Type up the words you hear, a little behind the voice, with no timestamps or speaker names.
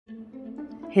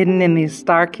Hidden in these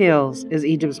stark hills is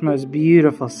Egypt's most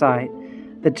beautiful sight,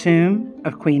 the tomb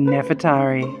of Queen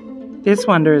Nefertari. This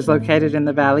wonder is located in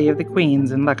the Valley of the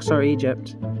Queens in Luxor,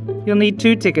 Egypt. You'll need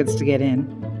 2 tickets to get in.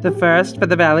 The first for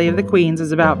the Valley of the Queens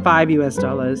is about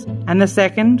 $5 and the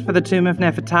second for the tomb of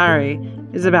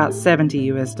Nefertari is about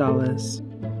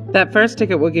 $70. That first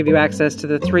ticket will give you access to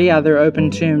the 3 other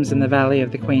open tombs in the Valley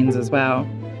of the Queens as well.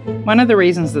 One of the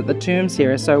reasons that the tombs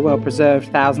here are so well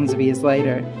preserved thousands of years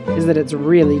later is that it's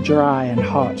really dry and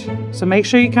hot. So make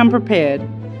sure you come prepared.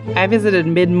 I visited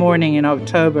mid-morning in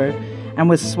October and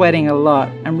was sweating a lot.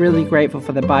 I'm really grateful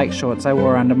for the bike shorts I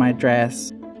wore under my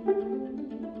dress.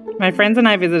 My friends and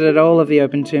I visited all of the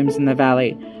open tombs in the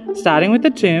valley, starting with the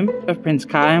tomb of Prince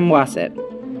Khaemwaset.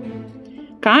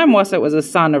 Khaemwaset was a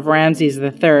son of Ramses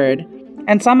III,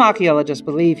 and some archaeologists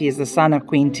believe he is the son of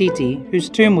Queen Titi, whose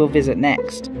tomb we'll visit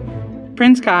next.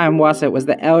 Prince Khaemwaset was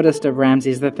the eldest of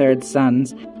Ramses III's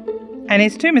sons, and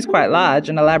his tomb is quite large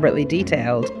and elaborately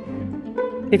detailed.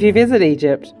 If you visit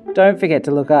Egypt, don't forget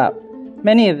to look up.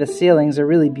 Many of the ceilings are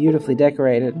really beautifully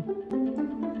decorated.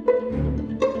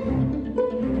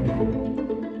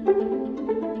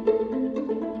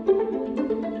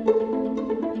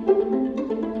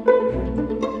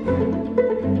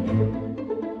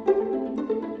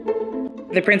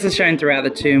 The prince is shown throughout the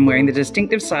tomb wearing the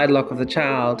distinctive sidelock of the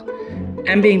child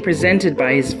and being presented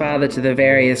by his father to the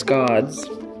various gods.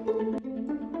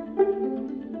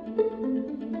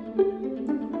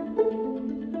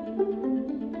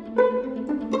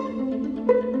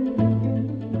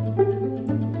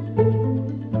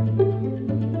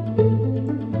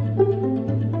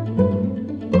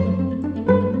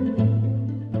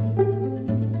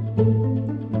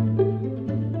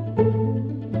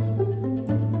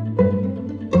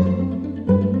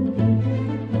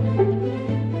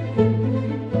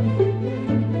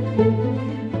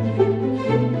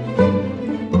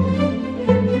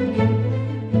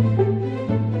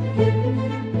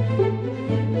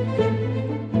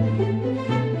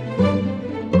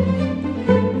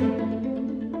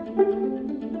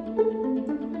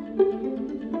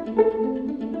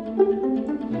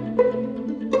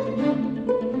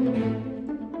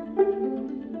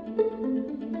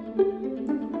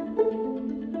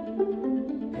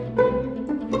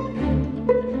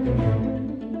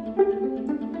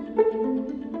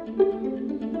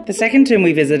 The second tomb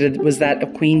we visited was that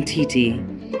of Queen Titi.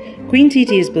 Queen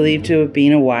Titi is believed to have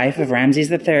been a wife of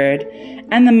Ramses III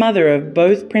and the mother of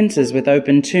both princes with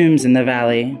open tombs in the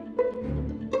valley.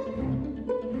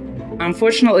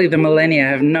 Unfortunately, the millennia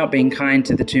have not been kind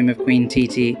to the tomb of Queen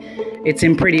Titi. It's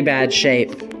in pretty bad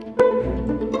shape.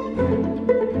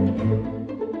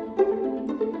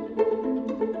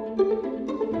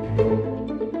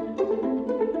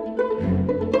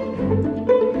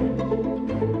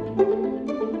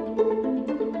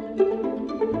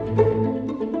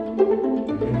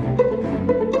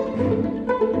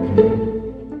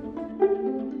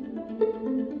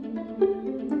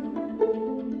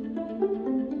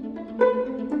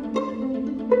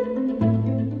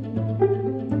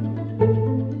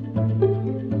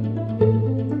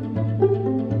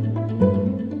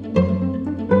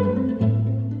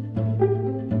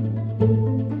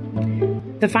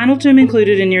 The final tomb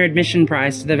included in your admission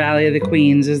price to the Valley of the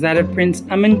Queens is that of Prince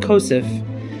Amenkosef.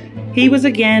 He was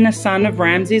again a son of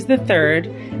Ramses III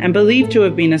and believed to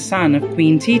have been a son of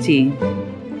Queen Titi.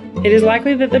 It is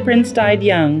likely that the prince died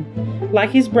young.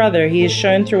 Like his brother, he is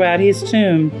shown throughout his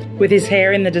tomb with his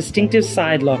hair in the distinctive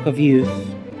sidelock of youth.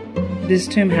 This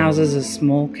tomb houses a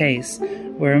small case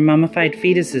where a mummified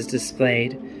fetus is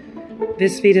displayed.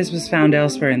 This fetus was found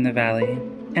elsewhere in the valley,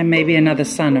 and may be another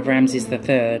son of Ramses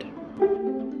III.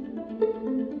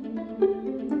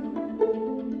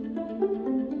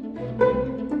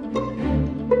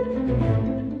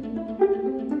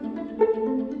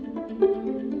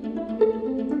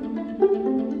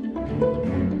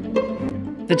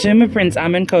 The tomb of Prince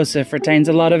Amenkosef retains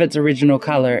a lot of its original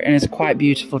colour and is quite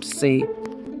beautiful to see.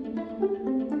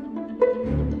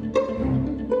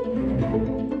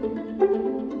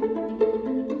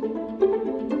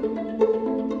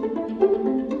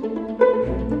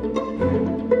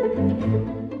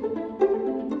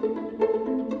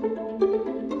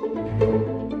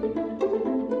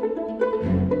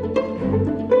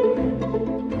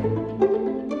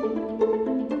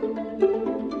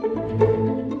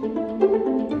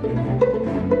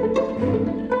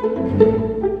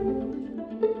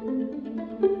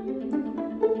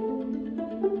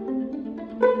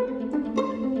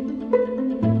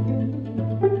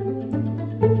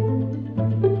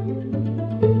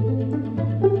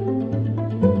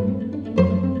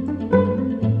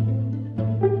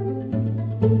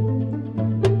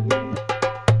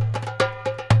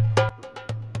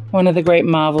 One of the great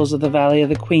marvels of the Valley of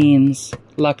the Queens,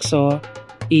 Luxor,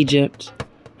 Egypt,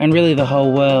 and really the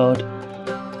whole world,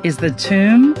 is the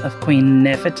tomb of Queen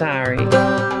Nefertari.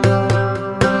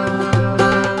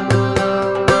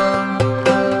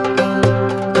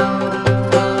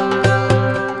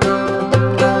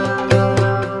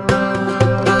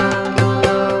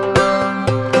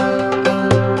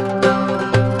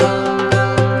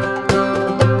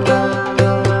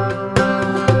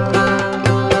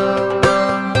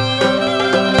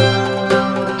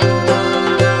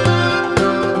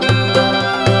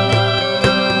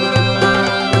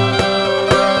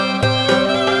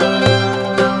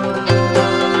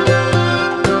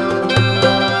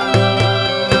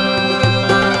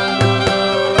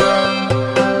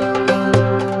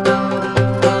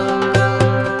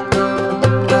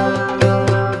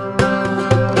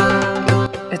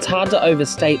 It's hard to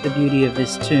overstate the beauty of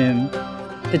this tomb.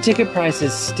 The ticket price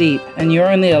is steep and you're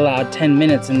only allowed 10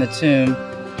 minutes in the tomb,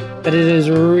 but it is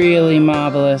really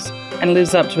marvelous and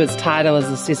lives up to its title as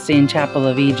the Sistine Chapel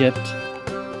of Egypt.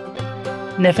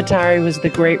 Nefertari was the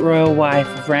great royal wife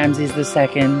of Ramses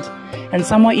II, and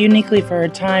somewhat uniquely for her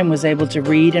time was able to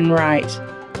read and write.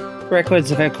 Records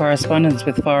of her correspondence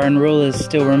with foreign rulers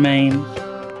still remain.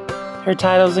 Her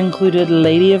titles included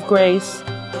Lady of Grace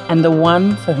and the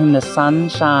one for whom the sun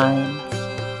shines.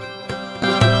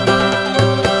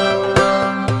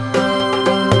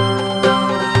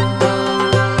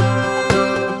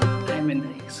 I'm in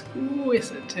the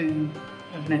exquisite tomb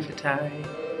of Nefertari.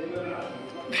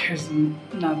 There's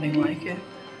nothing like it.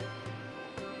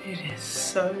 It is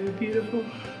so beautiful.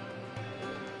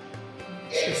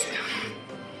 It's just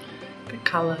the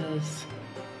colors,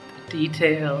 the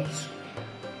details.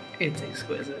 It's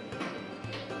exquisite.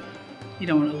 You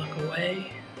don't want to look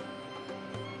away.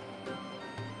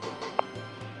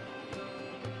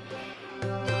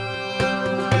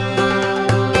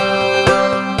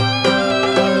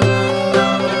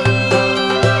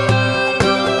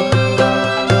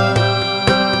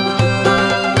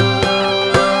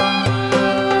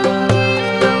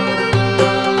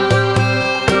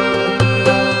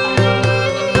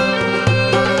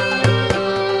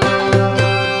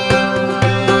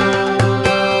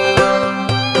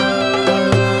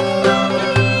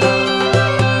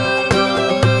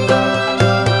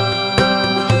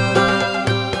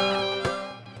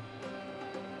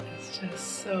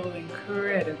 Just so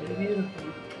incredibly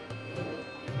beautiful.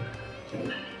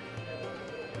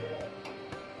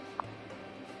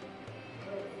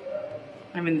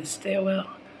 I'm in the stairwell.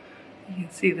 You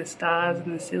can see the stars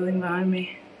in the ceiling behind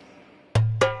me.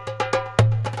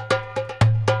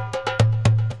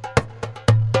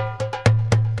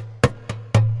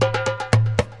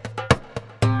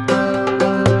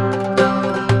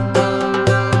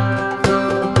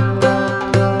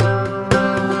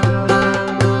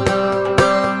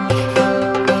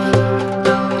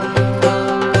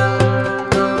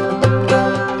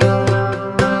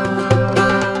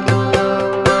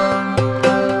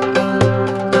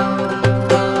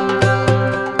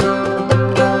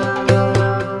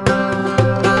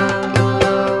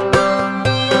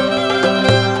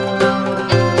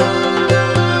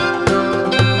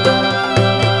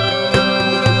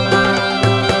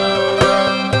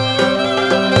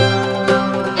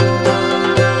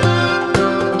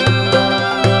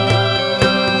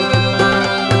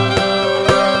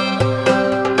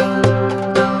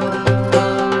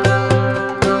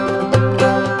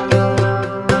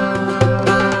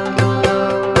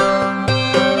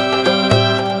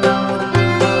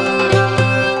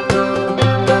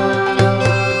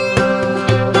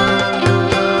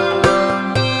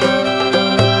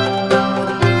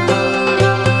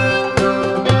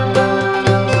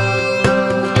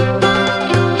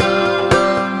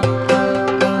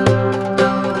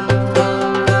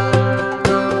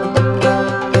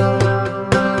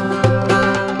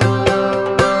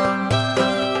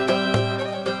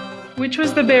 Which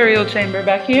was the burial chamber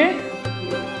back here?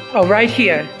 Oh, right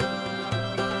here.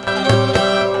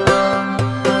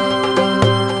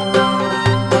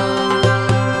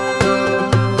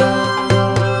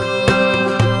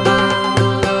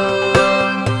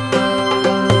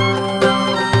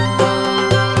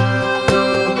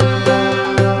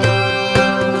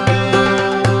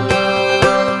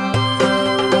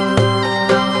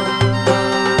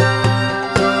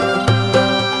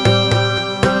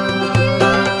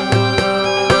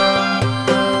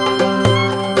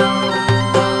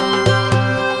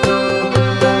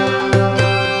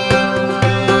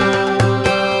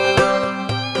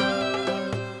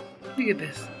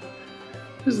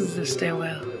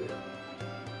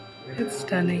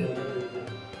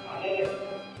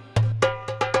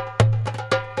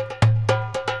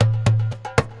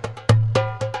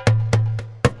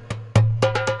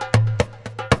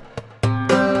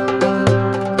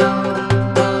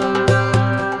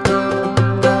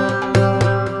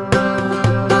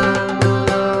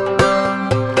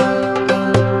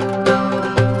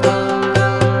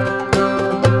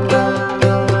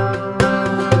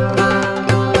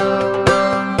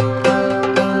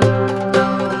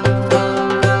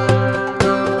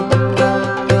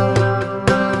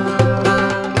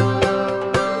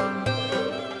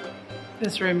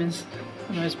 This room is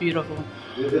the most beautiful,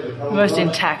 the most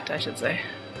intact, I should say.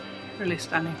 Really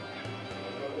stunning.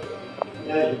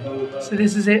 So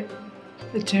this is it,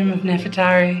 the tomb of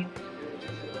Nefertari,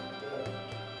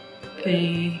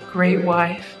 the great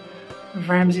wife of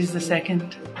Ramses II,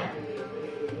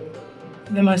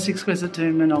 the most exquisite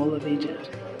tomb in all of Egypt.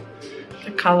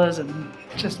 The colours are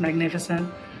just magnificent.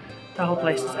 The whole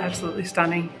place is absolutely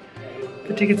stunning.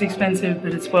 The ticket's expensive,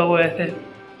 but it's well worth it.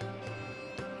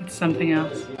 It's something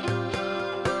else.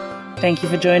 Thank you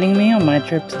for joining me on my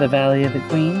trip to the Valley of the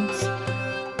Queens.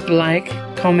 Like,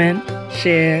 comment,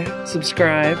 share,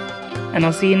 subscribe, and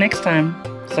I'll see you next time,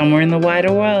 somewhere in the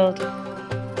wider world.